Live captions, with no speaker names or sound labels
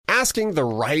asking the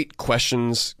right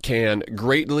questions can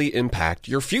greatly impact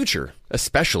your future,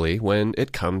 especially when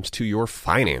it comes to your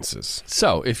finances.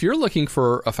 So, if you're looking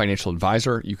for a financial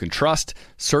advisor you can trust,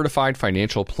 certified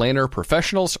financial planner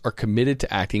professionals are committed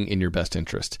to acting in your best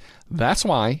interest. That's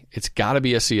why it's got to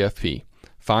be a CFP.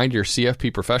 Find your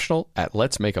CFP professional at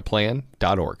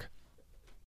letsmakeaplan.org.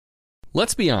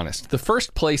 Let's be honest, the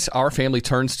first place our family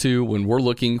turns to when we're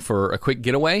looking for a quick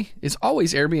getaway is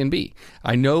always Airbnb.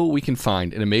 I know we can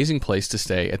find an amazing place to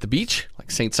stay at the beach,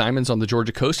 like St. Simon's on the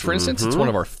Georgia coast, for instance. It's one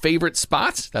of our favorite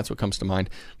spots. That's what comes to mind,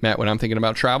 Matt, when I'm thinking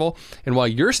about travel. And while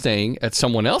you're staying at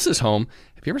someone else's home,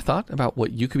 have you ever thought about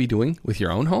what you could be doing with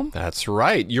your own home? That's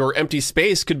right. Your empty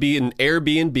space could be an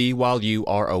Airbnb while you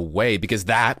are away, because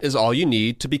that is all you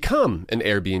need to become an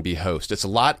Airbnb host. It's a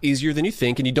lot easier than you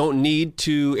think, and you don't need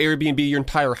to Airbnb your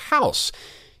entire house.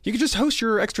 You could just host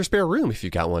your extra spare room if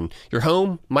you've got one. Your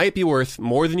home might be worth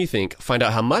more than you think. Find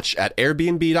out how much at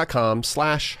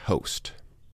airbnb.com/host.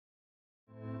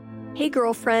 Hey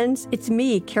girlfriends, it's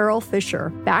me, Carol Fisher,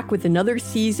 back with another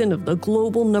season of the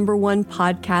global #1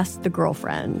 podcast, The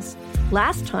Girlfriends.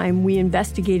 Last time, we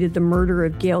investigated the murder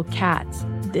of Gail Katz.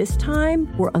 This time,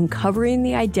 we're uncovering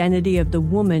the identity of the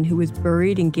woman who was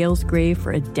buried in Gail's grave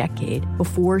for a decade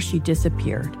before she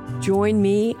disappeared. Join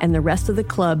me and the rest of the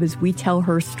club as we tell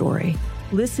her story.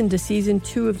 Listen to Season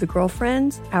 2 of The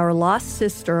Girlfriends, Our Lost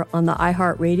Sister on the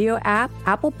iHeartRadio app,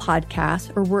 Apple Podcasts,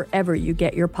 or wherever you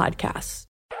get your podcasts.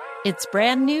 It's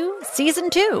brand new,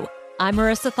 Season 2. I'm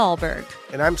Marissa Thalberg.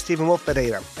 And I'm Stephen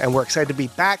Wolf-Bedeta, and we're excited to be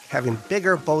back having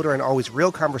bigger, bolder, and always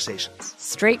real conversations.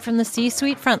 Straight from the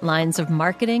C-suite front lines of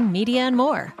marketing, media, and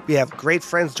more. We have great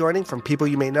friends joining from people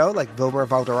you may know, like Wilmer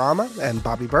Valderrama and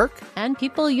Bobby Burke. And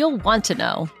people you'll want to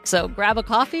know. So grab a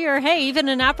coffee or, hey, even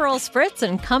an Aperol Spritz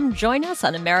and come join us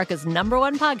on America's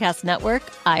 #1 podcast network,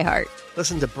 iHeart.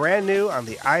 Listen to brand new on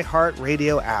the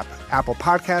iHeartRadio app, Apple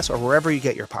Podcasts, or wherever you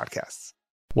get your podcasts.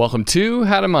 Welcome to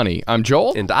How to Money. I'm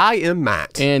Joel. And I am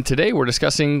Matt. And today we're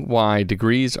discussing why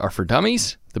degrees are for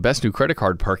dummies, the best new credit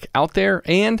card perk out there,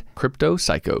 and crypto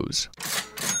psychos.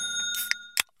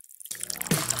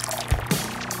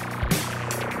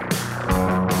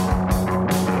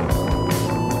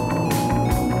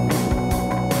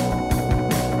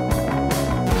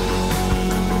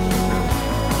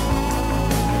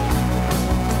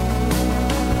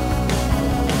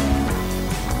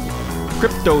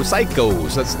 Crypto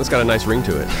psychos. That's got a nice ring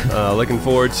to it. Looking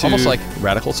forward to... Almost like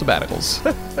radical sabbaticals.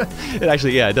 It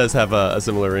actually, it does have a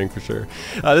similar ring for sure.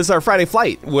 This is our Friday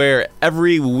Flight, where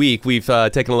every week we've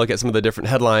taken a look at some of the different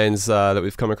headlines that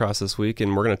we've come across this week,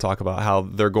 and we're going to talk about how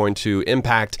they're going to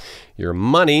impact your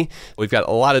money. We've got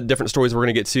a lot of different stories we're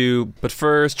going to get to, but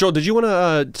first, Joel, did you want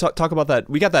to talk about that?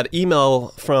 We got that email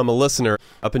from a listener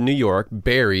up in New York,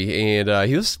 Barry, and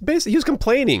he was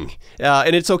complaining,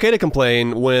 and it's okay to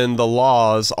complain when the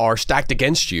laws are stacked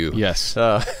against you. Yes.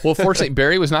 Well, fortunately,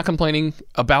 Barry was not complaining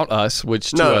about us,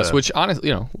 which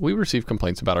honestly, we receive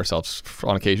complaints about ourselves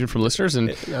on occasion from listeners,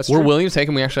 and we're willing to take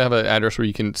them. We actually have an address where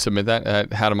you can submit that at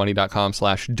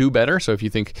howtomoney.com/do-better. So if you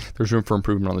think there's room for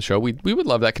improvement on the show, we would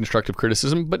love that constructive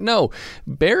criticism. But no,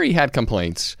 Barry had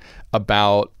complaints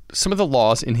about some of the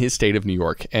laws in his state of New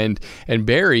York. And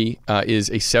Barry is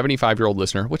a 75-year-old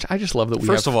listener, which I just love that we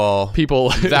First of all,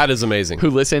 people that is amazing. who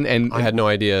listen. And I had no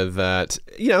idea that,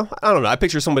 I don't know. I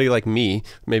picture somebody like me,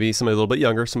 maybe somebody a little bit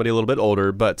younger, somebody a little bit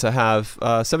older, but to have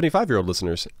 75-year-old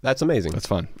listeners, that's amazing. That's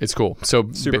fun. It's cool. So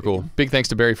super cool. Big thanks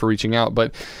to Barry for reaching out.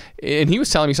 And he was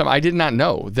telling me something I did not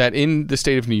know, that in the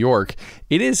state of New York,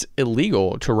 it is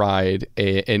illegal to ride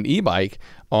an e-bike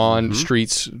on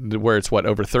streets where it's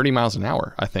over 30 miles an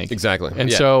hour, I think. Exactly. And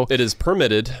so it is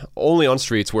permitted only on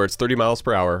streets where it's 30 miles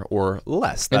per hour or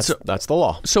less. That's the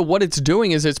law. So what it's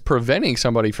doing is it's preventing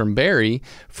somebody from Barry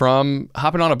from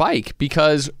hopping on a bike,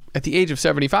 because at the age of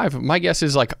 75, my guess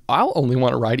is I'll only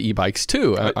want to ride e-bikes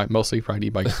too. I mostly ride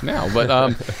e-bikes now, but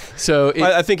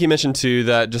I think he mentioned too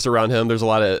that just around him there's a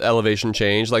lot of elevation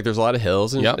change, there's a lot of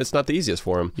hills, and it's not the easiest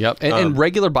for him. Yep, and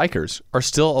regular bikers are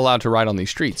still allowed to ride on these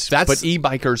streets, but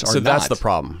e-bikers are not. So that's the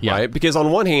problem, right? Because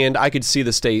on one hand, I could see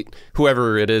the state,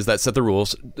 whoever it is that set the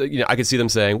rules, I could see them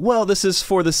saying, well, this is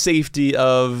for the safety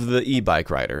of the e-bike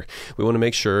rider. We want to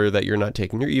make sure that you're not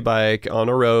taking your e-bike on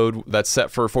a road that's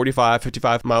set for 45,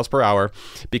 55 miles per hour,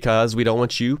 because we don't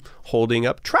want you holding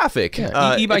up traffic.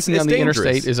 E-biking on the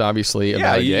interstate is obviously a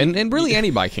bad idea, and really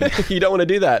any biking. You don't want to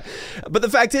do that. But the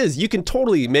fact is, you can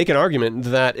totally make an argument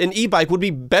that an e-bike would be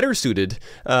better suited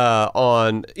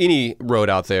on any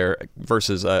road out there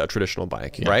versus a traditional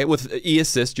bike, right? With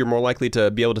e-assist, you're more likely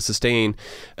to be able to sustain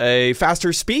a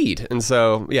faster speed. And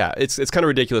so, it's kind of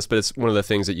ridiculous, but it's one of the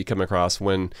things that you come across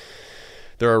when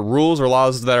there are rules or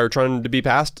laws that are trying to be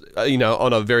passed,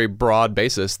 on a very broad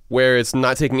basis where it's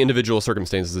not taking individual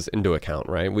circumstances into account,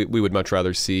 right? We would much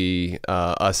rather see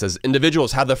us as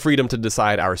individuals have the freedom to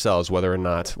decide ourselves whether or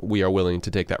not we are willing to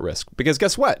take that risk. Because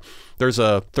guess what? There's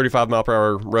a 35 mile per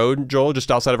hour road, Joel, just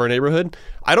outside of our neighborhood.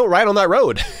 I don't ride on that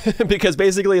road because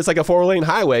basically it's like a 4-lane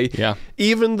highway. Yeah.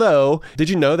 Even though, did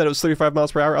you know that it was 35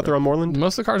 miles per hour out there on Moreland?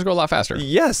 Most of the cars go a lot faster.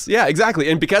 Yes. Yeah, exactly.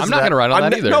 And because I'm not going to ride on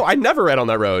that either. No, I never ride on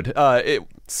that road. It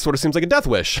sort of seems like a death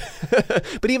wish.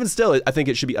 But even still, I think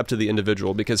it should be up to the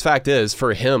individual, because fact is,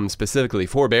 for him specifically,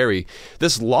 for Barry,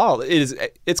 this law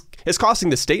it's costing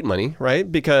the state money,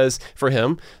 right? Because for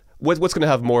him, what's going to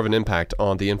have more of an impact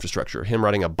on the infrastructure? Him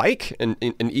riding a bike, an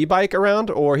e-bike around,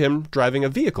 or him driving a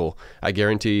vehicle? I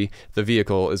guarantee the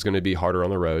vehicle is going to be harder on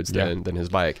the roads than his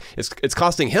bike. It's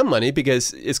costing him money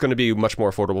because it's going to be much more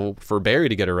affordable for Barry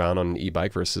to get around on an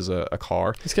e-bike versus a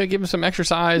car. It's going to give him some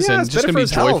exercise and just going to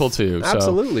be joyful too.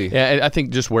 Absolutely. So, yeah, I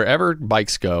think just wherever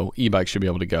bikes go, e-bikes should be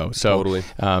able to go. So, totally.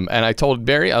 And I told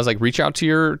Barry, I was like, reach out to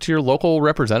your local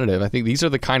representative. I think these are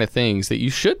the kind of things that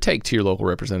you should take to your local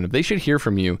representative. They should hear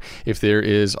from you if there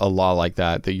is a law like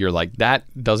that you're like, that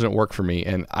doesn't work for me,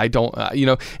 and I don't,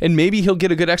 and maybe he'll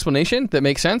get a good explanation that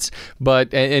makes sense,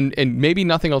 but and maybe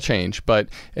nothing will change, but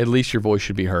at least your voice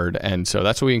should be heard. And so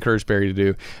that's what we encourage Barry to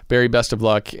do. Barry, best of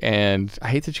luck, and I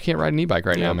hate that you can't ride an e-bike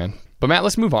right now, man. But Matt,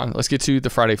 let's move on. Let's get to the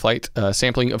Friday Flight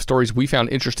sampling of stories we found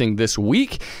interesting this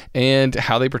week and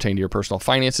how they pertain to your personal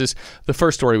finances. The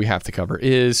first story we have to cover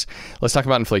is, let's talk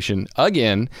about inflation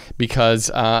again, because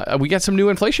we got some new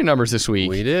inflation numbers this week.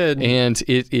 We did. And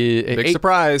it is big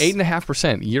surprise.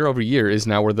 8.5% year over year is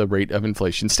now where the rate of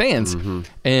inflation stands. Mm-hmm.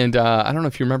 And I don't know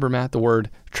if you remember, Matt, the word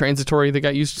transitory that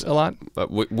got used a lot.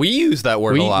 We used that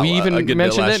word a lot. We even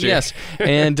mentioned it, yes.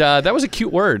 And that was a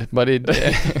cute word, but it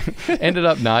ended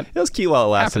up not. It was cute while it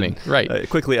lasted. Happening, right. It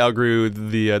quickly outgrew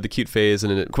the cute phase,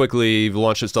 and it quickly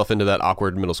launched itself into that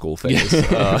awkward middle school phase.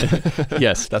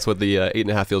 Yes. That's what the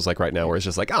 8.5 feels like right now, where it's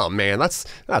just like, oh man,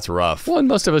 that's rough. Well, and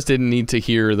most of us didn't need to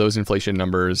hear those inflation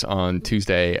numbers on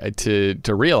Tuesday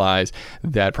to realize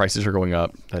that prices are going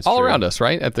up around us,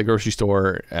 right? At the grocery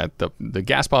store, at the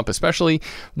gas pump especially.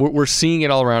 We're seeing it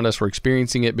all around us. We're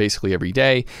experiencing it basically every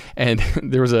day. And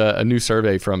there was a new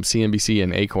survey from CNBC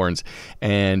and Acorns,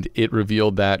 and it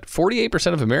revealed that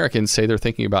 48% of Americans say they're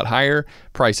thinking about higher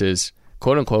prices,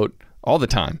 quote unquote, all the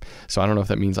time. So I don't know if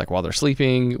that means like while they're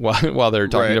sleeping, while they're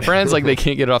talking to friends, like they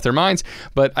can't get it off their minds.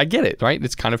 But I get it, right?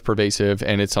 It's kind of pervasive,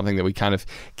 and it's something that we kind of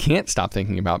can't stop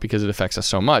thinking about because it affects us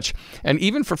so much. And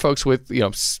even for folks with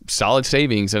solid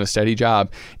savings and a steady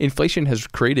job, inflation has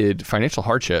created financial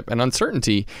hardship and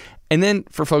uncertainty. And then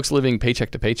for folks living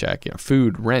paycheck to paycheck,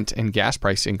 food, rent, and gas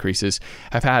price increases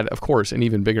have had, of course, an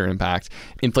even bigger impact.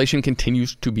 Inflation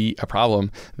continues to be a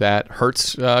problem that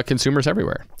hurts consumers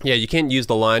everywhere. Yeah, you can't use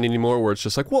the line anymore where it's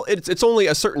just like, well, it's only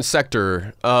a certain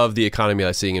sector of the economy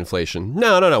that's seeing inflation.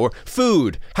 No. We're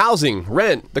food, housing,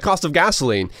 rent, the cost of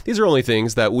gasoline. These are only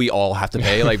things that we all have to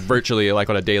pay, like virtually like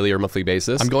on a daily or monthly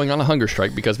basis. I'm going on a hunger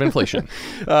strike because of inflation.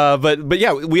 But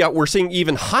yeah, we're seeing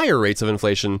even higher rates of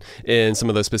inflation in some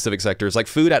of those specific sectors, like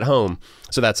food at home.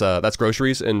 So that's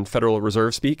groceries in Federal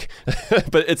Reserve speak,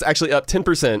 but it's actually up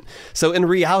 10%. So in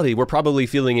reality, we're probably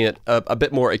feeling it a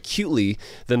bit more acutely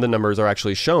than the numbers are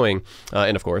actually showing.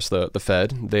 And of course, the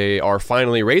Fed, they are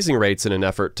finally raising rates in an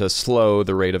effort to slow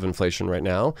the rate of inflation right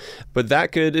now. But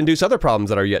that could induce other problems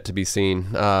that are yet to be seen.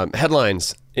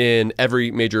 Headlines in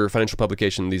every major financial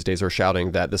publication these days are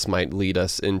shouting that this might lead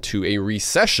us into a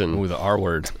recession. Ooh, the R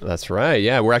word. That's right.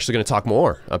 Yeah, we're actually going to talk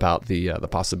more about the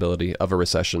possibility of a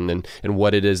recession and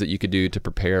what it is that you could do to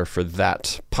prepare for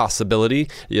that possibility.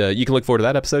 Yeah, you can look forward to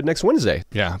that episode next Wednesday.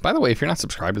 Yeah. By the way, if you're not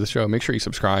subscribed to the show, make sure you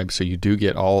subscribe so you do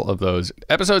get all of those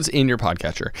episodes in your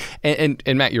podcatcher.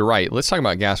 And Matt, you're right. Let's talk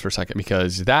about gas for a second,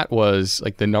 because that was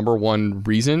like the number one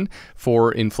reason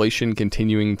for inflation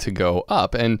continuing to go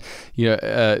up. And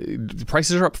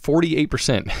prices are up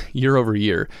 48% year over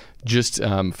year just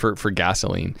for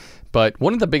gasoline. But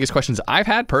one of the biggest questions I've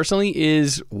had personally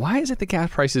is, why is it the gas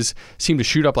prices seem to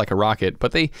shoot up like a rocket,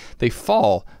 but they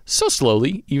fall so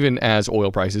slowly, even as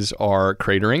oil prices are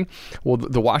cratering? Well,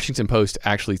 the Washington Post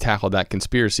actually tackled that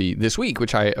conspiracy this week,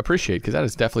 which I appreciate, because that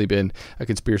has definitely been a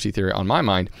conspiracy theory on my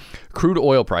mind. Crude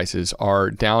oil prices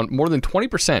are down more than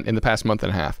 20% in the past month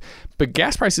and a half, but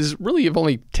gas prices really have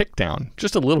only ticked down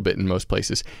just a little bit in most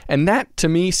places. And that, to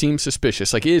me, seems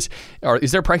suspicious. Like, is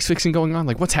there price fixing going on?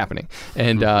 Like, what's happening?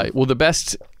 And, well, the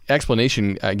best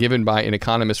explanation given by an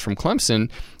economist from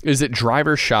Clemson is that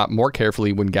drivers shop more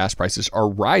carefully when gas prices are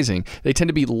rising. They tend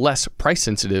to be less price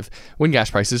sensitive when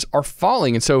gas prices are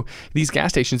falling. And so these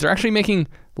gas stations, they're actually making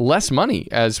less money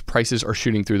as prices are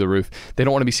shooting through the roof. They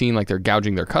don't want to be seen like they're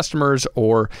gouging their customers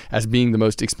or as being the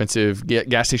most expensive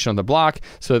gas station on the block,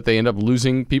 so that they end up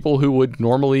losing people who would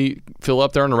normally fill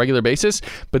up there on a regular basis.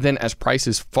 But then as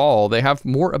prices fall, they have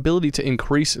more ability to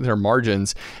increase their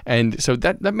margins. And so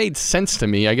that made sense to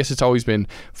me. I guess it's always been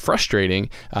frustrating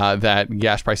that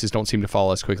gas prices don't seem to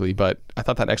fall as quickly, but I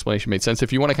thought that explanation made sense.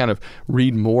 If you want to kind of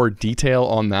read more detail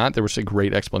on that, there was a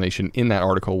great explanation in that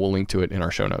article. We'll link to it in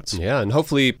our show notes. Yeah, and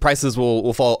hopefully prices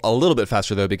will fall a little bit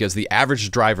faster, though, because the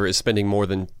average driver is spending more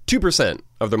than 2%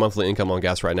 of their monthly income on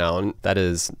gas right now. And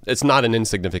it's not an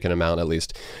insignificant amount, at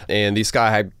least. And these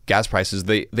sky-high gas prices,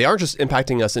 they aren't just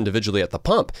impacting us individually at the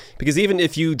pump, because even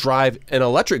if you drive an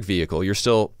electric vehicle, you're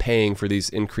still paying for these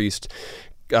increased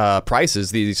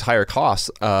prices, these higher costs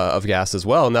of gas as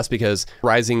well. And that's because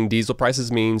rising diesel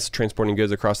prices means transporting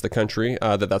goods across the country,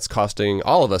 that's costing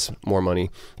all of us more money.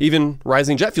 Even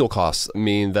rising jet fuel costs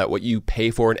mean that what you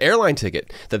pay for an airline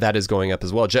ticket, that is going up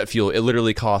as well. Jet fuel, it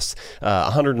literally costs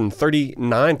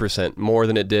 139% more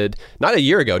than it did not a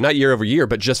year ago, not year over year,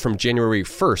 but just from January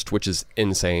 1st, which is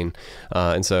insane.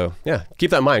 And so, yeah,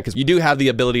 keep that in mind, because you do have the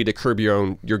ability to curb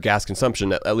your gas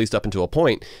consumption, at least up until a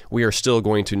point. We are still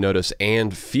going to notice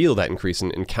and feel that increase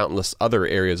in countless other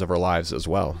areas of our lives as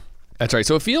well. That's right.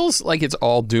 So it feels like it's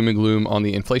all doom and gloom on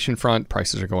the inflation front.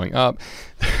 Prices are going up.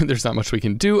 There's not much we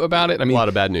can do about it. I mean, a lot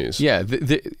of bad news. Yeah.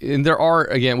 And there are,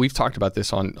 again, we've talked about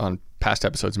this on past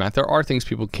episodes, Matt. There are things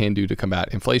people can do to combat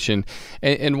inflation.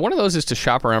 And one of those is to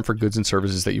shop around for goods and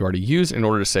services that you already use in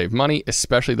order to save money,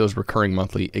 especially those recurring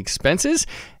monthly expenses.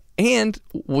 And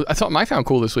I thought I found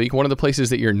cool this week, one of the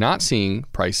places that you're not seeing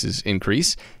prices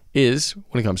increase is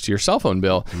when it comes to your cell phone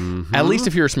bill, at least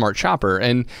if you're a smart shopper.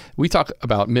 And we talk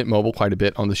about Mint Mobile quite a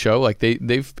bit on the show. Like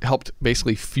they've helped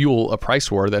basically fuel a price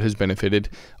war that has benefited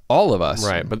all of us.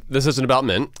 Right, but this isn't about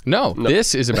Mint. No,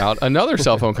 this is about another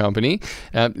cell phone company,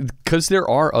 because there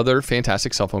are other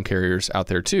fantastic cell phone carriers out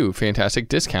there too, fantastic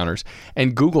discounters.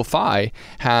 And Google Fi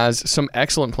has some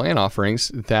excellent plan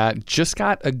offerings that just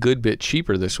got a good bit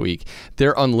cheaper this week.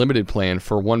 Their unlimited plan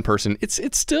for one person, it's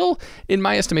still, in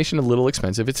my estimation, a little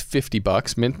expensive. It's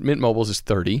 $50. Mint Mobile's is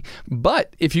 $30.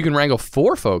 But if you can wrangle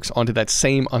 4 folks onto that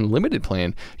same unlimited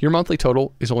plan, your monthly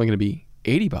total is only going to be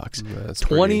 $80. That's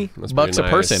 $20 nice. a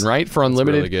person, right? For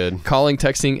unlimited really good. calling,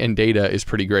 texting, and data is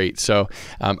pretty great. So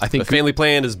I think the family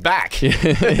plan is back.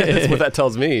 That's what that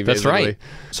tells me. That's basically. right.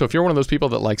 So if you're one of those people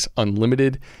that likes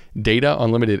unlimited data,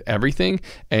 unlimited everything,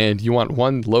 and you want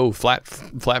one low flat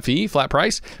fee, flat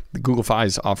price, the Google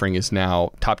Fi's offering is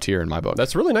now top tier in my book.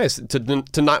 That's really nice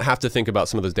to not have to think about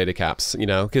some of those data caps,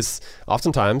 because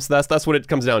oftentimes that's what it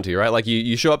comes down to, right? Like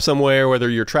you show up somewhere, whether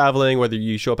you're traveling, whether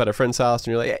you show up at a friend's house,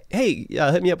 and you're like, hey,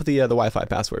 hit me up with the Wi-Fi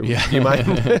password. Yeah. Do you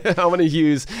mind? I want to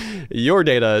use your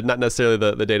data, not necessarily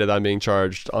the data that I'm being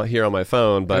charged here on my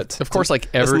phone, but of course,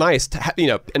 it's nice to have,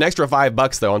 an extra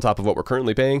 $5 though on top of what we're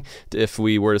currently paying if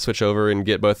we were to switch over and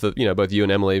get both you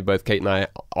and Emily, both Kate and I,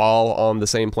 all on the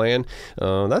same plan.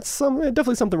 That's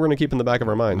definitely something we're going to keep in the back of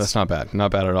our minds. That's not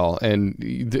bad at all. And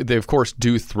they of course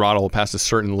do throttle past a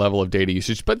certain level of data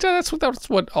usage, but that's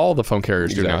what all the phone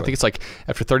carriers do now. I think it's like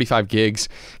after 35 gigs,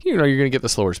 you're going to get the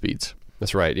slower speeds.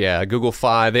 That's right. Yeah, Google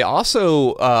Fi. They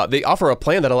also they offer a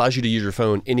plan that allows you to use your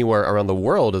phone anywhere around the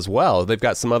world as well. They've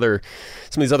got some of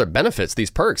these other benefits, these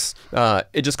perks.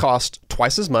 It just costs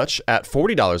twice as much at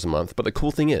 $40 a month. But the cool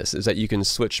thing is that you can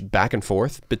switch back and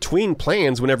forth between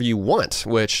plans whenever you want.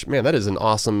 Which, man, that is an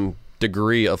awesome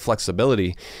degree of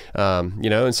flexibility.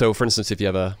 And so, for instance, if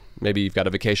you have maybe you've got a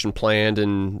vacation planned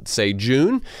in, say,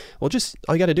 June. Well, just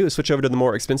all you got to do is switch over to the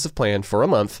more expensive plan for a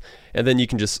month, and then you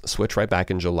can just switch right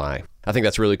back in July. I think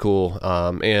that's really cool.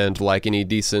 And like any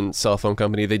decent cell phone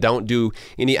company, they don't do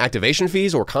any activation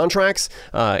fees or contracts,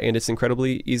 and it's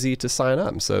incredibly easy to sign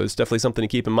up. So it's definitely something to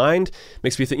keep in mind.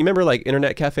 Makes me think, you remember like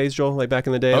internet cafes, Joel, like back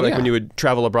in the day, when you would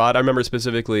travel abroad? I remember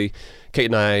specifically Kate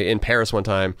and I in Paris one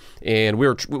time, and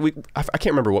I can't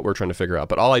remember what we were trying to figure out,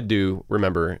 but all I do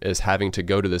remember is having to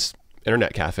go to this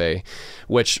internet cafe,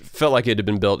 which felt like it had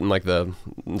been built in like the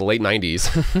late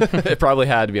 90s. It probably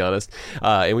had, to be honest.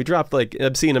 And we dropped like an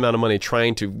obscene amount of money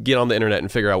trying to get on the internet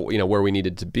and figure out where we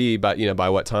needed to be by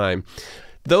what time.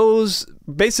 Those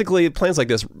basically plans like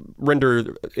this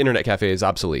render internet cafes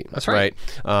obsolete. That's right.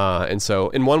 And so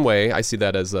in one way, I see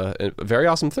that as a very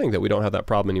awesome thing that we don't have that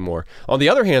problem anymore. On the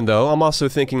other hand, though, I'm also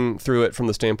thinking through it from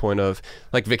the standpoint of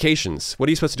like vacations. What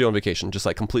are you supposed to do on vacation? Just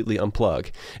like completely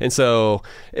unplug. And so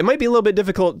it might be a little bit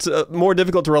more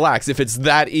difficult to relax if it's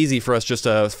that easy for us just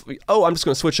to, I'm just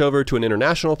going to switch over to an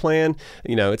international plan.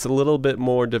 It's a little bit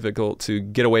more difficult to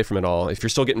get away from it all. If you're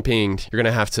still getting pinged, you're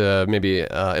going to have to maybe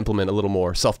implement a little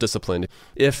more self-discipline.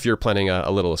 if you're planning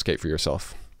a little escape for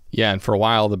yourself. Yeah, and for a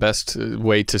while, the best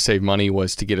way to save money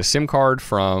was to get a SIM card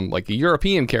from like a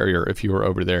European carrier if you were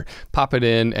over there, pop it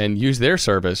in and use their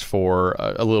service for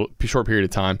a little short period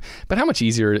of time. But how much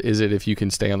easier is it if you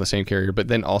can stay on the same carrier, but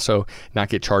then also not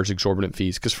get charged exorbitant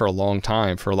fees? Because for a long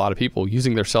time, for a lot of people,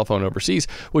 using their cell phone overseas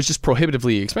was just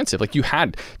prohibitively expensive. Like you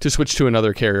had to switch to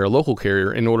another carrier, a local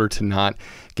carrier, in order to not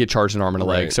get charged an arm and a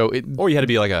leg. So or you had to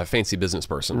be like a fancy business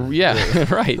person. Yeah,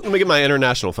 right. Let me get my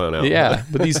international phone out. Yeah,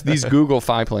 but these Google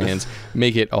Fi plans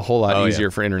make it a whole lot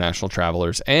easier for international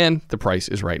travelers, and the price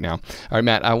is right now. All right,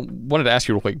 Matt, I wanted to ask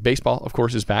you real quick. Baseball, of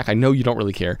course, is back. I know you don't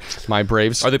really care. My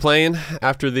Braves. Are they playing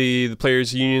after the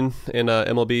Players Union in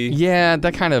MLB? Yeah,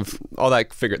 that kind of all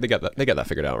that figured. They got that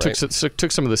figured out, right?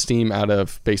 Took some of the steam out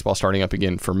of baseball starting up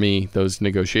again for me. Those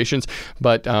negotiations,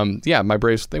 but yeah, my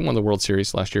Braves, they won the World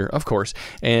Series last year, of course.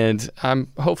 And I'm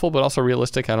hopeful, but also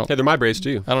realistic. They're my Braves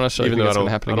too. I don't necessarily think it's going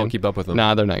to happen again. I don't keep up with them.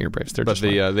 Nah, they're not your Braves.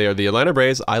 They are the Atlanta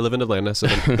Braves. I live in Atlanta, so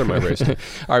they're my Braves too.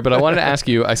 All right, but I wanted to ask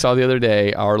you, I saw the other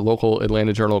day, our local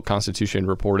Atlanta Journal-Constitution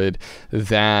reported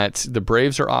that the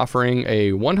Braves are offering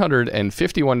a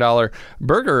 $151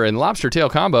 burger and lobster tail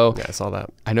combo. Yeah, I saw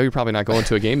that. I know you're probably not going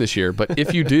to a game this year, but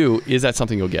if you do, is that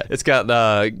something you'll get? It's got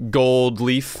gold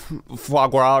leaf foie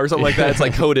gras or something like that. It's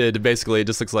like coated, basically. It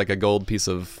just looks like a gold piece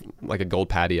of, like a gold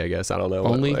patty, I guess. I don't know.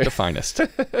 Only the finest.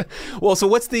 Well, so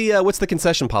what's the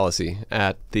concession policy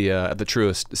at the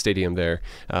Truist Stadium there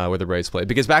where the Braves play?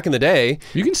 Because back in the day,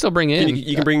 you can still bring in.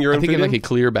 You can bring your own. I think food in like a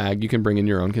clear bag, you can bring in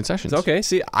your own concessions. Okay.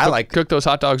 See, I cook those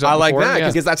hot dogs up. I like before. that Yeah.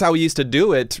 because that's how we used to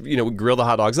do it. You know, we grill the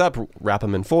hot dogs up, wrap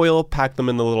them in foil, pack them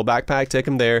in the little backpack, take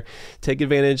them there, take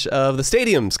advantage of the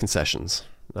stadium's concessions.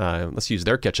 Let's use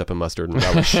their ketchup and mustard and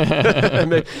relish.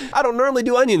 I don't normally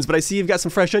do onions, but I see you've got some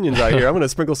fresh onions out here. I'm going to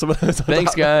sprinkle some of those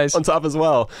guys. on top as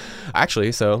well.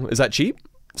 Actually, so is that cheap?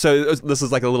 So this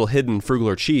is like a little hidden frugal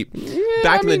or cheap. Yeah,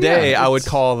 Back in the day, I would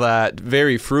call that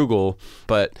very frugal,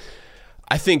 but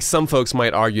I think some folks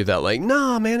might argue that like,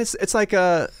 nah, man, it's like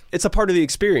it's a part of the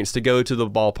experience to go to the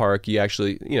ballpark. You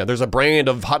actually, there's a brand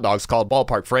of hot dogs called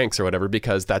Ballpark Franks or whatever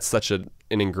because that's such an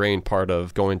ingrained part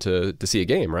of going to see a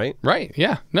game, right? Right.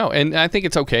 Yeah. No, and I think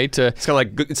it's okay to. It's kind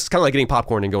of like getting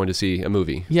popcorn and going to see a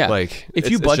movie. Yeah. Like if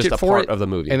you budget it's just a for part it of the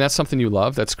movie, and that's something you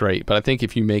love, that's great. But I think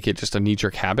if you make it just a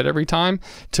knee-jerk habit every time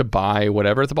to buy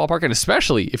whatever at the ballpark, and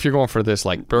especially if you're going for this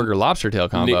like burger lobster tail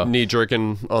combo, knee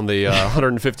jerking on the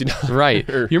 $150, right?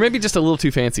 You're maybe just a little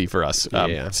too fancy for us.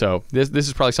 Yeah. So this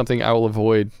is probably something I will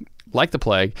avoid like the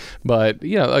plague, but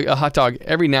a hot dog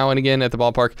every now and again at the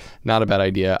ballpark, not a bad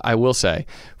idea. I will say,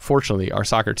 fortunately, our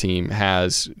soccer team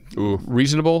has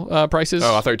reasonable prices.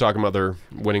 Oh, I thought you were talking about their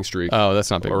winning streak. Oh, that's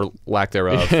not big. Or lack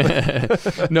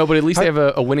thereof. No, but at least they have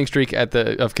a winning streak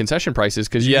of concession prices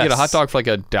because you can get a hot dog for like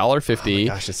 $1.50. Oh my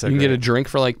gosh, it's so you can great. get a drink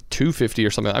for like $2.50 or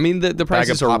something. I mean, the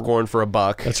prices bag of are popcorn for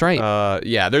 $1. That's right.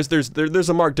 Yeah, there's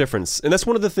a marked difference, and that's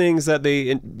one of the things that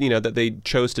they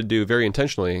chose to do very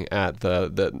intentionally at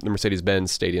the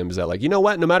Mercedes-Benz Stadium is that like,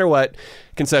 no matter what,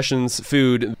 concessions,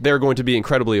 food, they're going to be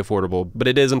incredibly affordable, but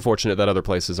it is unfortunate that other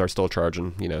places are still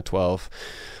charging, $12, $14,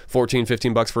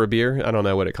 $15 for a beer. I don't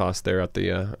know what it costs there at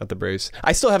the Braves.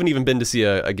 I still haven't even been to see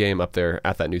a game up there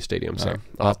at that new stadium, so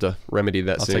I'll have to remedy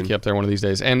that soon. I'll take you up there one of these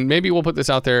days. And maybe we'll put this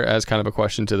out there as kind of a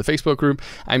question to the Facebook group.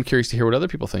 I'm curious to hear what other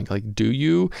people think. Like, do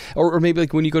you, or maybe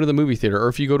like when you go to the movie theater, or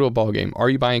if you go to a ball game, are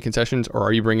you buying concessions or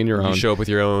are you bringing your own? You show up with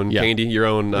your own candy, your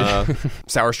own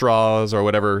sour straws or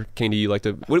whatever candy you like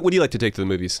to. What do you like to take to the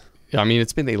movies? Yeah, I mean,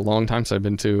 it's been a long time since I've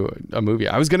been to a movie.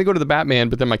 I was going to go to the Batman,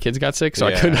 but then my kids got sick, so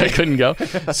I couldn't go.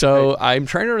 So I'm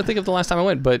trying to think of the last time I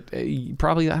went, but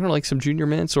probably, I don't know, like some Junior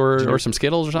Mints or some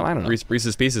Skittles or something. I don't know.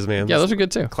 Reese's Pieces, man. Yeah, those are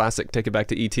good too. Classic. Take it back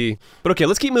to E.T. But okay,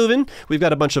 let's keep moving. We've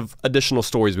got a bunch of additional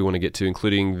stories we want to get to,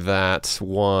 including that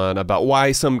one about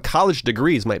why some college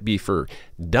degrees might be for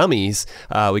dummies.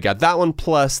 We got that one,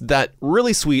 plus that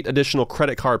really sweet additional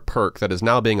credit card perk that is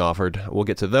now being offered. We'll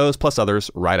get to those, plus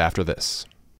others, right after this.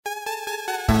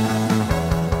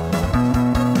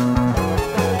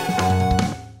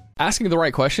 Asking the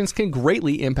right questions can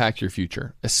greatly impact your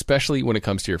future, especially when it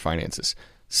comes to your finances.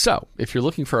 So, if you're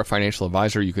looking for a financial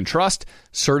advisor you can trust,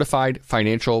 certified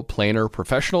financial planner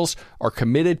professionals are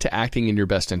committed to acting in your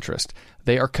best interest.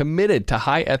 They are committed to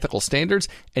high ethical standards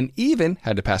and even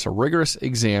had to pass a rigorous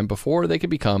exam before they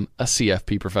could become a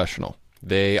CFP professional.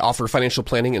 They offer financial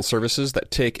planning and services that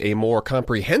take a more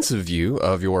comprehensive view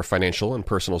of your financial and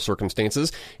personal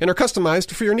circumstances and are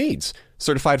customized for your needs.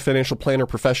 Certified financial planner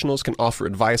professionals can offer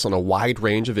advice on a wide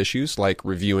range of issues like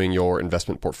reviewing your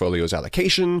investment portfolio's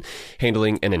allocation,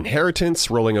 handling an inheritance,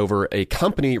 rolling over a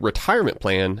company retirement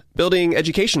plan, building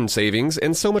education savings,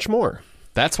 and so much more.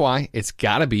 That's why it's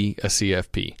got to be a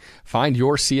CFP. Find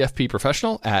your CFP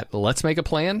professional at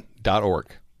letsmakeaplan.org.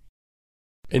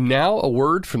 And now a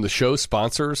word from the show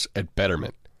sponsors at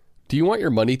Betterment. Do you want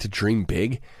your money to dream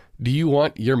big? Do you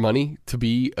want your money to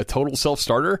be a total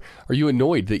self-starter? Are you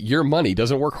annoyed that your money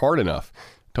doesn't work hard enough?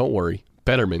 Don't worry,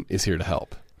 Betterment is here to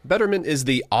help. Betterment is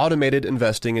the automated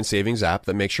investing and savings app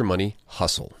that makes your money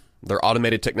hustle. Their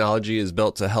automated technology is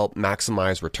built to help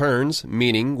maximize returns,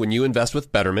 meaning when you invest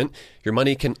with Betterment, your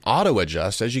money can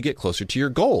auto-adjust as you get closer to your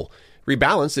goal.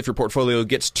 Rebalance if your portfolio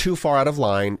gets too far out of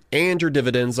line, and your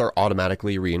dividends are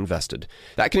automatically reinvested.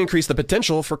 That can increase the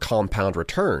potential for compound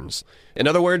returns. In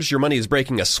other words, your money is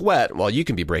breaking a sweat while you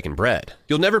can be breaking bread.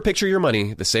 You'll never picture your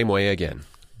money the same way again.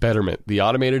 Betterment, the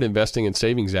automated investing and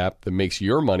savings app that makes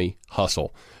your money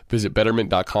hustle. Visit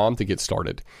Betterment.com to get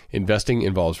started. Investing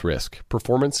involves risk.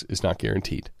 Performance is not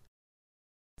guaranteed.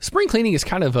 Spring cleaning is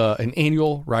kind of an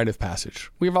annual rite of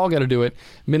passage. We've all got to do it,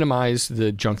 minimize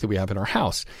the junk that we have in our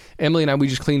house. Emily and I, we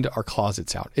just cleaned our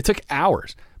closets out. It took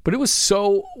hours, but it was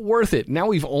so worth it. Now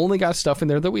we've only got stuff in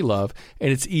there that we love,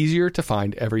 and it's easier to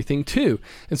find everything too.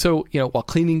 And so, while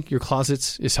cleaning your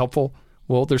closets is helpful,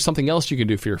 well, there's something else you can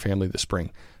do for your family this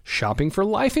spring. Shopping for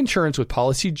life insurance with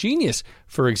Policy Genius,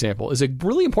 for example, is a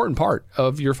really important part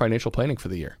of your financial planning for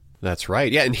the year. That's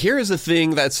right. Yeah, and here is the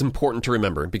thing that's important to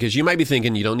remember, because you might be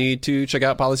thinking you don't need to check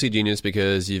out Policy Genius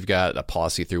because you've got a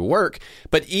policy through work.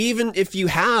 But even if you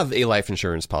have a life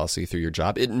insurance policy through your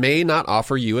job, it may not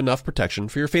offer you enough protection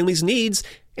for your family's needs,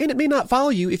 and it may not follow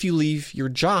you if you leave your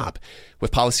job.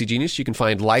 With Policy Genius, you can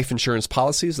find life insurance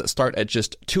policies that start at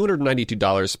just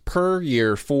 $292 per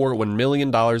year for $1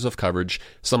 million of coverage.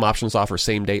 Some options offer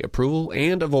same-day approval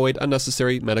and avoid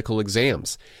unnecessary medical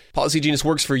exams. Policy Genius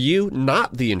works for you,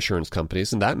 not the insurance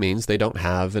companies, and that means they don't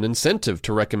have an incentive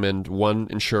to recommend one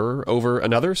insurer over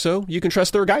another, so you can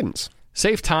trust their guidance.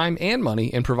 Save time and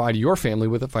money and provide your family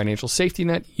with a financial safety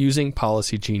net using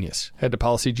Policy Genius. Head to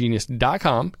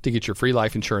policygenius.com to get your free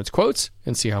life insurance quotes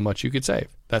and see how much you could save.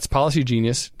 That's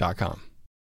policygenius.com.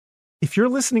 If you're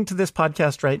listening to this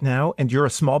podcast right now and you're a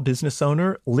small business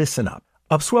owner, listen up.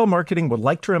 Upswell Marketing would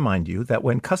like to remind you that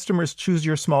when customers choose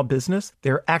your small business,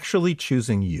 they're actually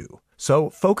choosing you.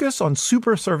 So focus on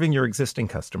super serving your existing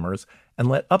customers and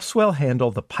let Upswell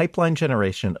handle the pipeline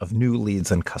generation of new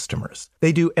leads and customers.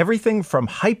 They do everything from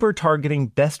hyper-targeting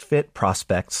best fit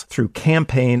prospects through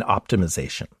campaign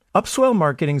optimization. Upswell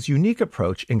Marketing's unique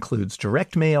approach includes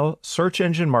direct mail, search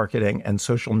engine marketing, and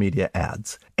social media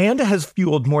ads, and has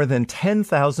fueled more than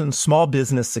 10,000 small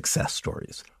business success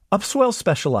stories. Upswell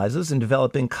specializes in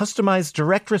developing customized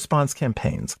direct response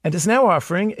campaigns and is now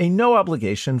offering a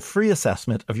no-obligation free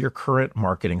assessment of your current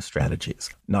marketing strategies.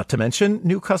 Not to mention,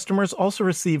 new customers also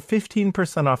receive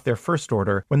 15% off their first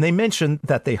order when they mention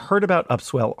that they heard about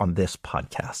Upswell on this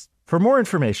podcast. For more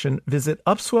information, visit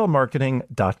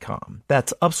upswellmarketing.com.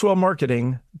 That's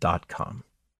upswellmarketing.com.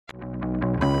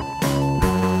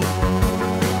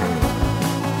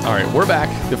 All right, we're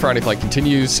back. The Friday Flight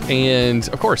continues. And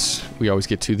of course, we always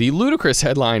get to the ludicrous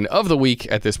headline of the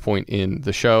week at this point in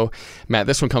the show. Matt,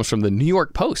 this one comes from the New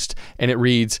York Post, and it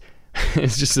reads,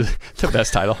 it's just the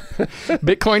best title.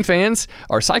 Bitcoin fans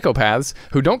are psychopaths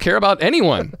who don't care about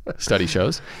anyone, study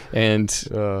shows. And this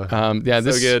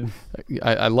so good.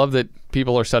 I love that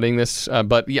people are studying this.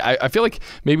 But yeah, I feel like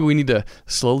maybe we need to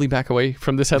slowly back away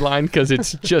from this headline because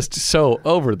it's just so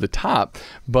over the top.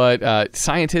 But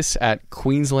scientists at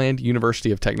Queensland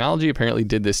University of Technology apparently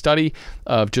did this study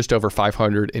of just over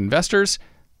 500 investors.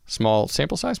 Small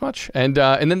sample size much? And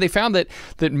then they found that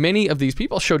many of these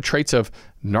people showed traits of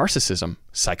narcissism,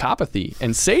 psychopathy,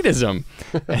 and sadism.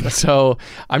 And so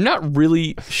I'm not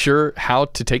really sure how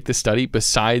to take this study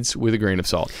besides with a grain of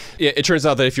salt. Yeah, it turns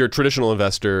out that if you're a traditional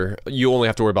investor, you only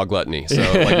have to worry about gluttony. So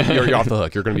you're off the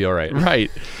hook. You're going to be all right.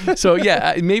 Right. So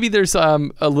yeah, maybe there's a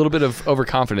little bit of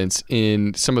overconfidence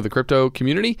in some of the crypto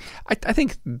community. I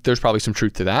think there's probably some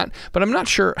truth to that, but I'm not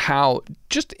sure how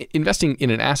just investing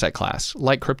in an asset class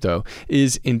like crypto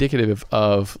is indicative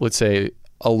of, let's say,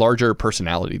 a larger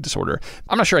personality disorder.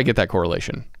 I'm not sure I get that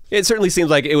correlation. It certainly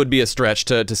seems like it would be a stretch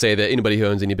to say that anybody who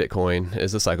owns any Bitcoin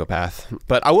is a psychopath.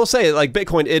 But I will say, like,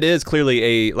 Bitcoin, it is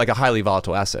clearly a highly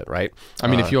volatile asset, right? I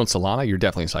mean, if you own Solana, you're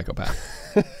definitely a psychopath.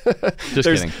 Just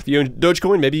kidding. If you own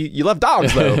Dogecoin, maybe you love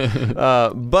dogs,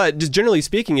 though. But just generally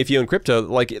speaking, if you own crypto,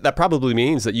 like, that probably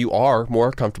means that you are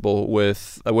more comfortable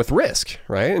with risk,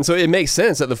 right? And so it makes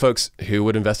sense that the folks who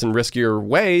would invest in riskier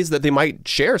ways, that they might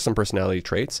share some personality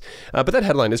traits. But that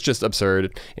headline is just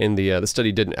absurd, and the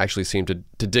study didn't actually seem to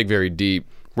dig very deep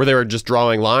where they were just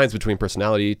drawing lines between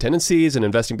personality tendencies and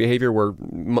investing behavior where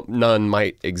none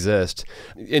might exist.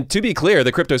 And to be clear,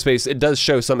 the crypto space, it does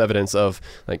show some evidence of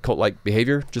like cult-like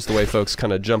behavior, just the way folks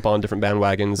kind of jump on different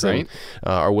bandwagons and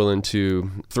are willing to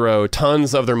throw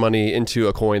tons of their money into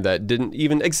a coin that didn't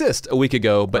even exist a week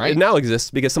ago, but it now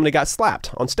exists because somebody got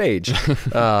slapped on stage.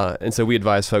 And so we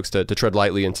advise folks to tread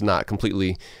lightly and to not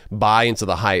completely buy into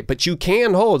the hype. But you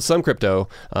can hold some crypto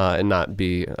and not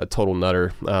be a total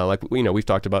nutter. Like, we've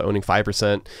talked about owning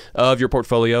 5% of your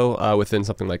portfolio within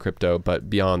something like crypto, but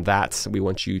beyond that, we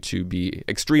want you to be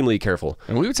extremely careful.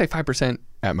 And we would say 5%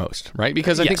 at most, right?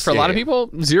 Because I think for a lot of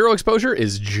people, zero exposure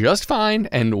is just fine,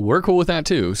 and we're cool with that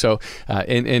too. So,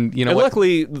 and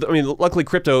luckily, luckily,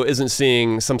 crypto isn't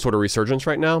seeing some sort of resurgence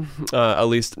right now, at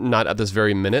least not at this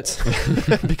very minute,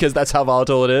 because that's how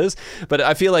volatile it is. But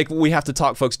I feel like we have to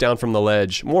talk folks down from the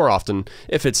ledge more often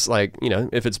if it's like,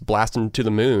 if it's blasting to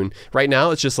the moon. Right now,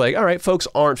 it's just like, all right, folks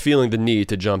aren't feeling the need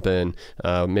to jump in,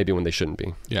 maybe when they shouldn't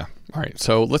be. Yeah. All right,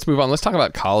 so let's move on. Let's talk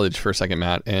about college for a second,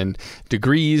 Matt, and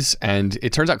degrees. And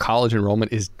it turns out college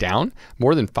enrollment is down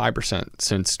more than 5%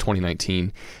 since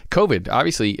 2019. COVID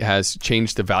obviously has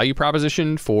changed the value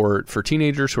proposition for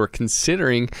teenagers who are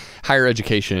considering higher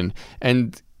education.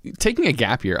 And taking a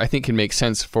gap year, I think, can make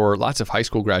sense for lots of high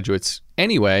school graduates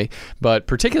anyway, but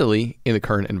particularly in the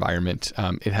current environment,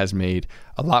 it has made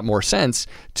a lot more sense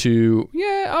to,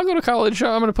 I'll go to college.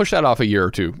 I'm going to push that off a year or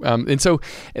two. And so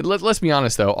let's be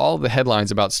honest, though, all the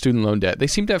headlines about student loan debt, they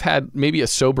seem to have had maybe a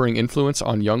sobering influence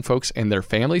on young folks and their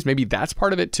families. Maybe that's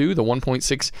part of it, too, the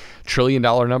 $1.6 trillion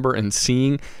number, and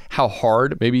seeing how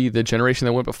hard maybe the generation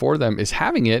that went before them is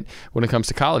having it when it comes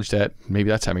to college debt. Maybe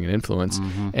that's having an influence.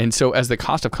 Mm-hmm. And so as the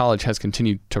cost of college has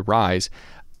continued to rise,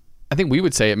 I think we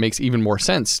would say it makes even more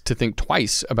sense to think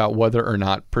twice about whether or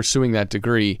not pursuing that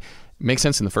degree makes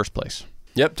sense in the first place.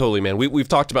 Yep, totally, man. We've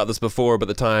talked about this before, but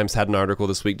the Times had an article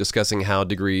this week discussing how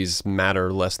degrees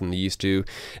matter less than they used to.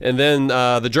 And then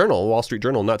the Journal, Wall Street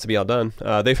Journal, not to be outdone,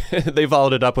 they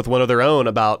followed it up with one of their own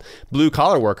about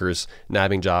blue-collar workers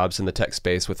nabbing jobs in the tech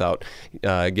space without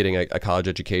getting a college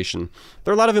education.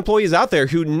 There are a lot of employees out there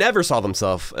who never saw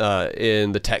themselves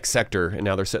in the tech sector, and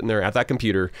now they're sitting there at that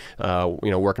computer,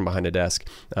 working behind a desk.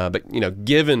 But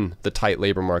given the tight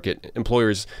labor market,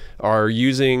 employers are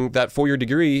using that four-year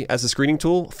degree as a screening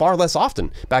tool far less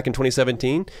often. Back in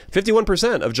 2017,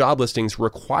 51% of job listings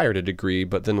required a degree,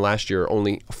 but then last year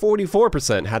only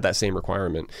 44% had that same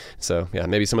requirement. So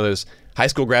maybe some of those high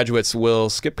school graduates will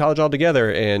skip college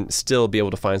altogether and still be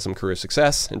able to find some career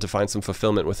success and to find some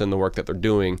fulfillment within the work that they're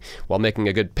doing while making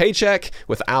a good paycheck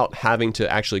without having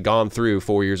to actually gone through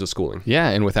 4 years of schooling. Yeah,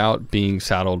 and without being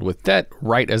saddled with debt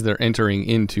right as they're entering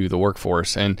into the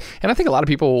workforce. And I think a lot of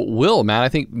people will, Matt. I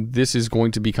think this is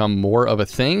going to become more of a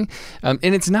thing. And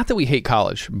it's not that we hate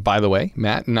college, by the way.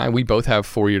 Matt and I, we both have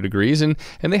 4-year degrees, and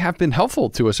they have been helpful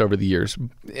to us over the years.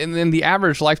 And then the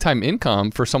average lifetime income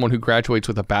for someone who graduates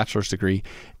with a bachelor's degree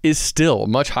is still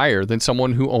much higher than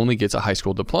someone who only gets a high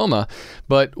school diploma.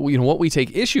 But what we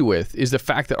take issue with is the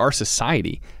fact that our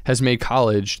society has made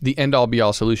college the end-all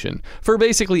be-all solution for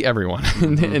basically everyone,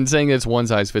 and saying that it's one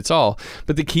size fits all.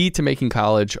 But the key to making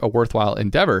college a worthwhile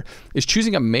endeavor is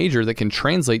choosing a major that can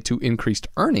translate to increased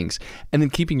earnings and then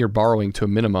keeping your borrowing to a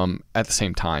minimum at the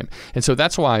same time. And so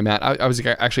that's why, Matt, I was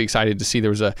actually excited to see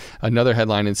there was another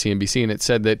headline in CNBC, and it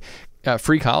said that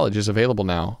free college is available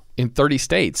now in 30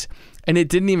 states. And it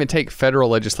didn't even take federal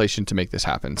legislation to make this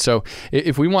happen. So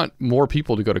if we want more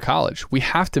people to go to college, we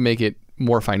have to make it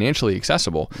more financially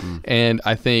accessible. And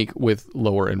I think with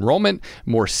lower enrollment,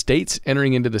 more states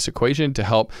entering into this equation to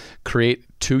help create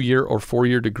 2-year or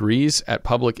 4-year degrees at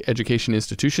public education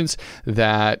institutions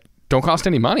that don't cost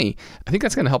any money, I think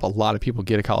that's going to help a lot of people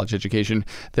get a college education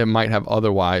that might have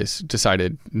otherwise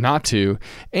decided not to.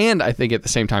 And I think at the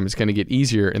same time, it's going to get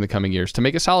easier in the coming years to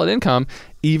make a solid income,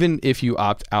 even if you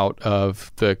opt out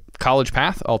of the college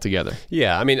path altogether.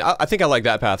 Yeah, I mean, I think I like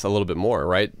that path a little bit more,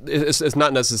 right? It's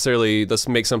not necessarily, let's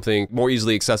make something more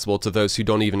easily accessible to those who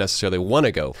don't even necessarily want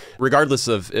to go. Regardless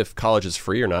of if college is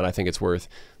free or not, I think it's worth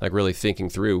really thinking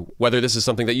through whether this is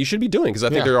something that you should be doing, because I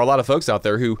think there are a lot of folks out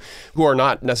there who are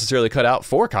not necessarily cut out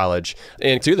for college.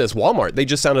 And to this, Walmart, they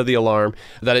just sounded the alarm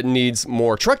that it needs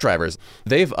more truck drivers.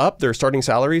 They've upped their starting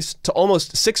salaries to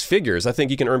almost 6 figures. I think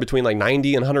you can earn between like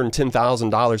 $90,000 and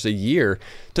 $110,000 a year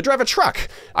to drive a truck.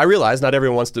 I realize not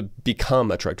everyone wants to become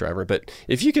a truck driver, but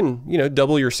if you can,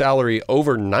 double your salary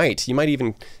overnight, you might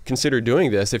even consider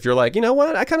doing this. If you're like, you know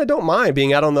what, I kind of don't mind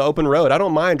being out on the open road. I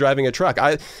don't mind driving a truck.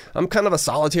 I'm kind of a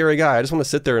solitary guy. I just want to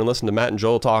sit there and listen to Matt and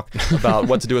Joel talk about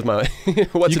what to do with my, do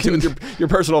with your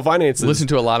personal finances. finances. Listen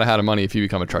to a lot of How to Money if you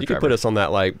become a truck driver. You can put us on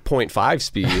that like 0.5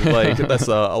 speed. Like that's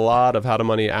a lot of How to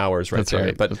Money hours That's there.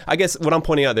 right. But I guess what I'm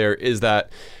pointing out there is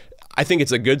that I think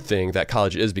it's a good thing that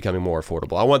college is becoming more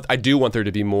affordable. I do want there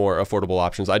to be more affordable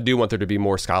options. I do want there to be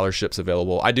more scholarships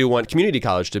available. I do want community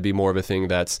college to be more of a thing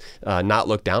that's not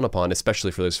looked down upon,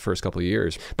 especially for those first couple of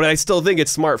years. But I still think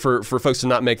it's smart for folks to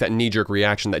not make that knee-jerk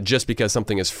reaction that just because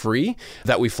something is free,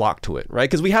 that we flock to it, right?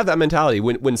 Because we have that mentality.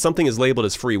 When something is labeled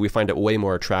as free, we find it way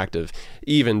more attractive,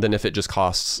 even than if it just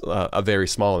costs a very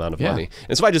small amount of money.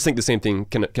 And so I just think the same thing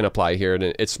can apply here, and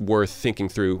it's worth thinking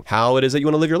through how it is that you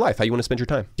want to live your life, how you want to spend your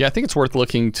time. Yeah, I think it's worth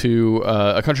looking to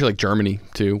a country like Germany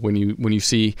too when you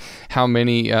see how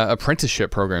many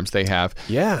apprenticeship programs they have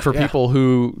for people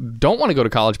who don't want to go to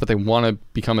college but they want to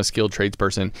become a skilled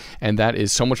tradesperson, and that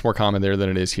is so much more common there than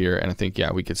it is here. And I think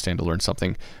we could stand to learn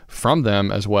something from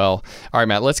them as well. All right,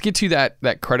 Matt, let's get to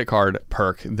that credit card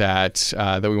perk that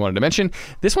we wanted to mention.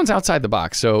 This one's outside the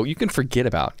box, so you can forget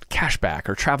about cashback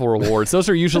or travel rewards. Those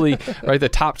are usually the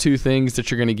top two things that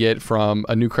you're going to get from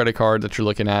a new credit card that you're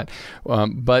looking at.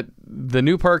 But the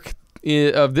new perk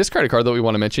of this credit card that we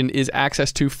want to mention is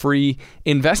access to free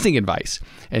investing advice.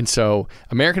 And so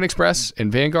American Express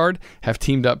and Vanguard have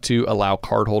teamed up to allow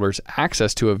cardholders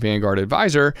access to a Vanguard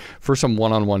advisor for some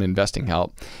one-on-one investing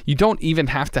help. You don't even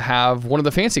have to have one of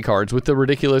the fancy cards with the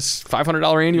ridiculous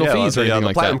 $500 annual fees or anything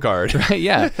like that. Platinum card. Right?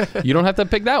 Yeah. You don't have to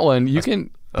pick that one. You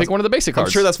can pick one of the basic cards.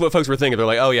 I'm sure that's what folks were thinking. They're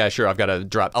like, oh yeah, sure, I've got to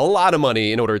drop a lot of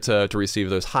money in order to receive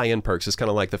those high-end perks. It's kind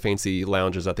of like the fancy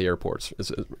lounges at the airports,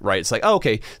 right? It's like, oh,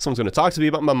 okay, someone's going to talk to me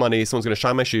about my money, someone's going to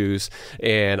shine my shoes,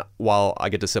 and while I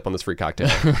get to sip on this free cocktail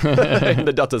in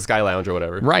the Delta Sky Lounge or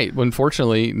whatever. Right. Well,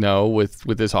 unfortunately, no, with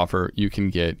this offer, you can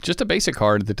get just a basic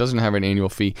card that doesn't have an annual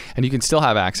fee, and you can still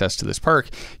have access to this perk.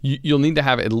 You'll need to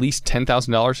have at least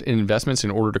 $10,000 in investments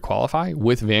in order to qualify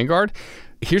with Vanguard.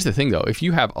 Here's the thing, though. If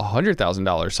you have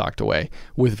 $100,000 socked away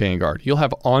with Vanguard, you'll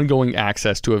have ongoing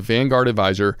access to a Vanguard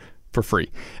advisor for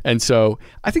free. And so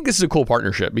I think this is a cool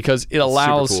partnership because it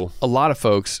allows a lot of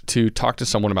folks to talk to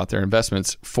someone about their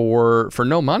investments for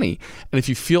no money. And if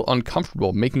you feel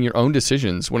uncomfortable making your own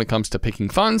decisions when it comes to picking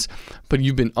funds, but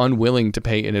you've been unwilling to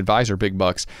pay an advisor big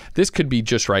bucks, this could be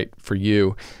just right for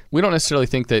you. We don't necessarily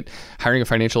think that hiring a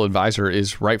financial advisor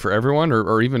is right for everyone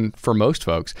or even for most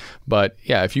folks. But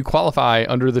yeah, if you qualify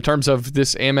under the terms of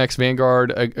this Amex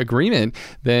Vanguard agreement,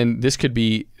 then this could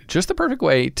be just the perfect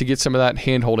way to get some of that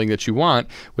hand-holding that you want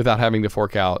without having to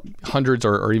fork out hundreds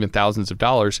or even thousands of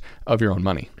dollars of your own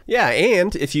money. Yeah,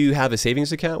 and if you have a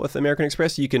savings account with American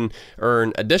Express, you can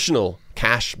earn additional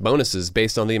cash bonuses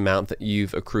based on the amount that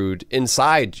you've accrued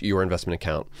inside your investment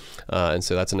account. And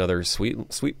so that's another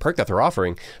sweet perk that they're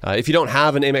offering. If you don't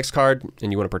have an Amex card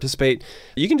and you want to participate,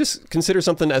 you can just consider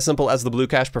something as simple as the Blue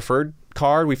Cash Preferred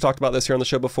card. We've talked about this here on the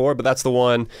show before, but that's the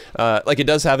one, it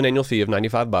does have an annual fee of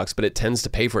 $95, but it tends to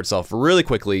pay for itself really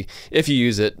quickly if you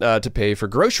use it to pay for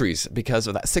groceries because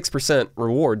of that 6%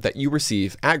 reward that you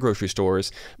receive at grocery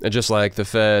stores. And just like the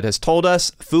Fed has told us,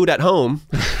 food at home,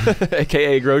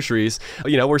 aka groceries,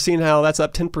 we're seeing how that's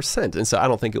up 10%. And so I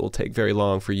don't think it will take very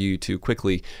long for you to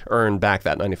quickly earn back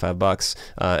that $95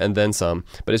 and then some.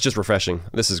 But it's just refreshing.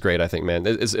 This is great, I think, man.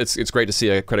 It's great to see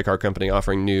a credit card company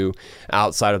offering new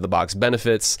outside of the box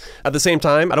benefits. At the same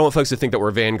time, I don't want folks to think that we're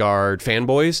Vanguard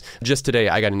fanboys. Just today,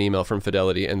 I got an email from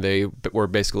Fidelity, and they were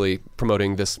basically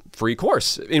promoting this free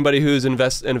course. Anybody who's an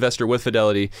investor with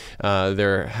Fidelity,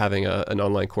 they're having an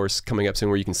online course coming up soon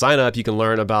where you can sign up. You can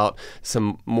learn about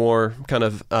some more kind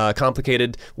of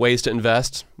complicated ways to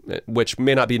invest, which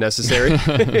may not be necessary,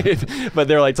 but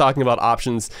they're like talking about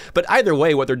options. But either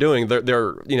way, what they're doing,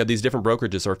 they're these different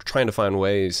brokerages are trying to find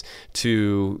ways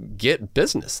to get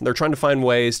business. They're trying to find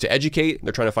ways to educate.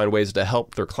 They're trying to find ways to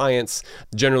help their clients.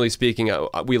 Generally speaking,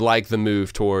 we like the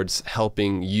move towards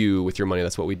helping you with your money.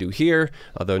 That's what we do here.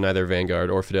 Although neither Vanguard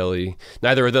or Fidelity,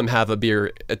 neither of them have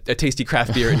a tasty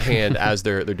craft beer in hand as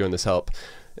they're doing this help.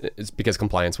 It's because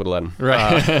compliance would have let them.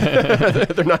 Right.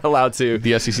 They're not allowed to.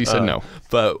 The SEC said no.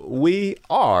 But we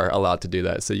are allowed to do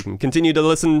that. So you can continue to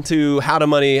listen to How to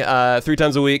Money 3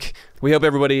 times a week. We hope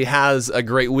everybody has a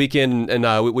great weekend. And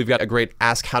we've got a great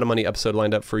Ask How to Money episode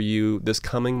lined up for you this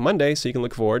coming Monday. So you can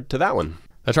look forward to that one.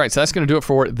 That's right. So that's going to do it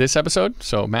for this episode.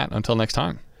 So Matt, until next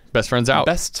time, best friends out.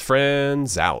 Best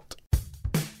friends out.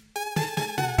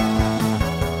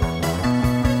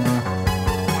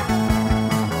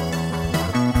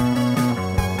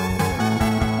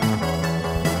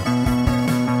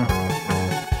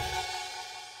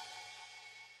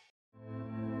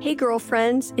 Hey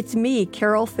girlfriends, it's me,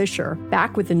 Carol Fisher,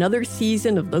 back with another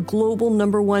season of the global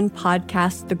 #1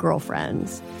 podcast, The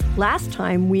Girlfriends. Last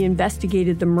time we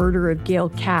investigated the murder of Gail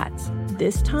Katz.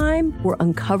 This time, we're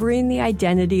uncovering the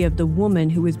identity of the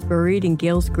woman who was buried in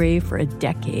Gail's grave for a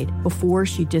decade before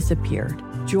she disappeared.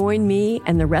 Join me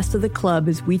and the rest of the club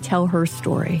as we tell her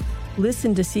story.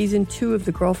 Listen to Season 2 of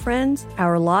The Girlfriends,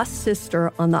 Our Lost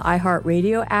Sister on the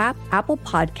iHeartRadio app, Apple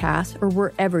Podcasts, or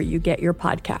wherever you get your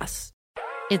podcasts.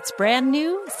 It's brand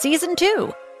new, Season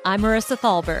 2. I'm Marissa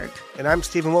Thalberg. And I'm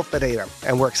Stephen Wolf-Bedeta,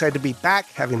 and we're excited to be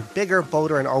back having bigger,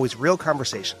 bolder, and always real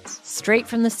conversations. Straight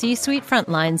from the C-suite front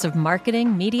lines of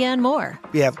marketing, media, and more.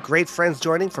 We have great friends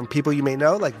joining from people you may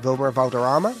know, like Vilmer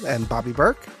Valderrama and Bobby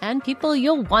Burke. And people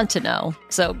you'll want to know.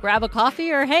 So grab a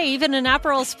coffee or, hey, even an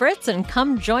Aperol Spritz and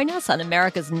come join us on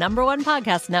America's #1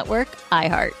 podcast network,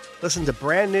 iHeart. Listen to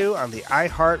brand new on the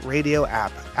iHeartRadio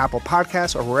app, Apple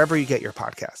Podcasts, or wherever you get your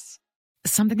podcasts.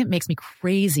 Something that makes me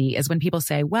crazy is when people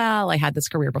say, well, I had this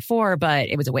career before, but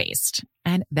it was a waste.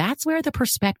 And that's where the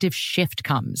perspective shift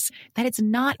comes, that it's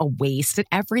not a waste, that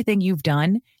everything you've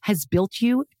done has built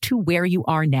you to where you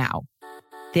are now.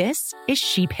 This is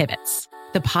She Pivots,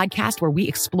 the podcast where we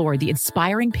explore the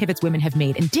inspiring pivots women have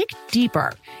made and dig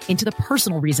deeper into the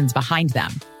personal reasons behind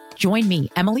them. Join me,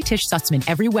 Emily Tish Sussman,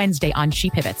 every Wednesday on She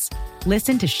Pivots.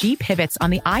 Listen to She Pivots on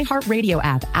the iHeartRadio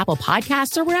app, Apple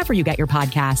Podcasts, or wherever you get your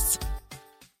podcasts.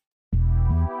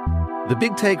 The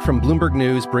Big Take from Bloomberg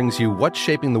News brings you what's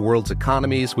shaping the world's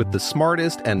economies with the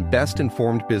smartest and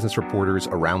best-informed business reporters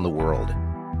around the world.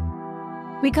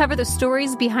 We cover the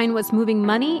stories behind what's moving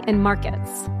money and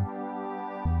markets,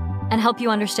 and help you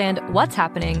understand what's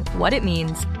happening, what it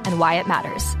means, and why it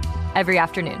matters every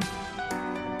afternoon.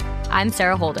 I'm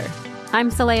Sarah Holder. I'm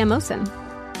Saleha Mohsen.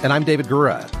 And I'm David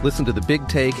Gura. Listen to The Big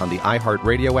Take on the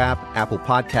iHeartRadio app, Apple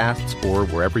Podcasts, or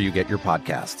wherever you get your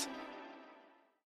podcasts.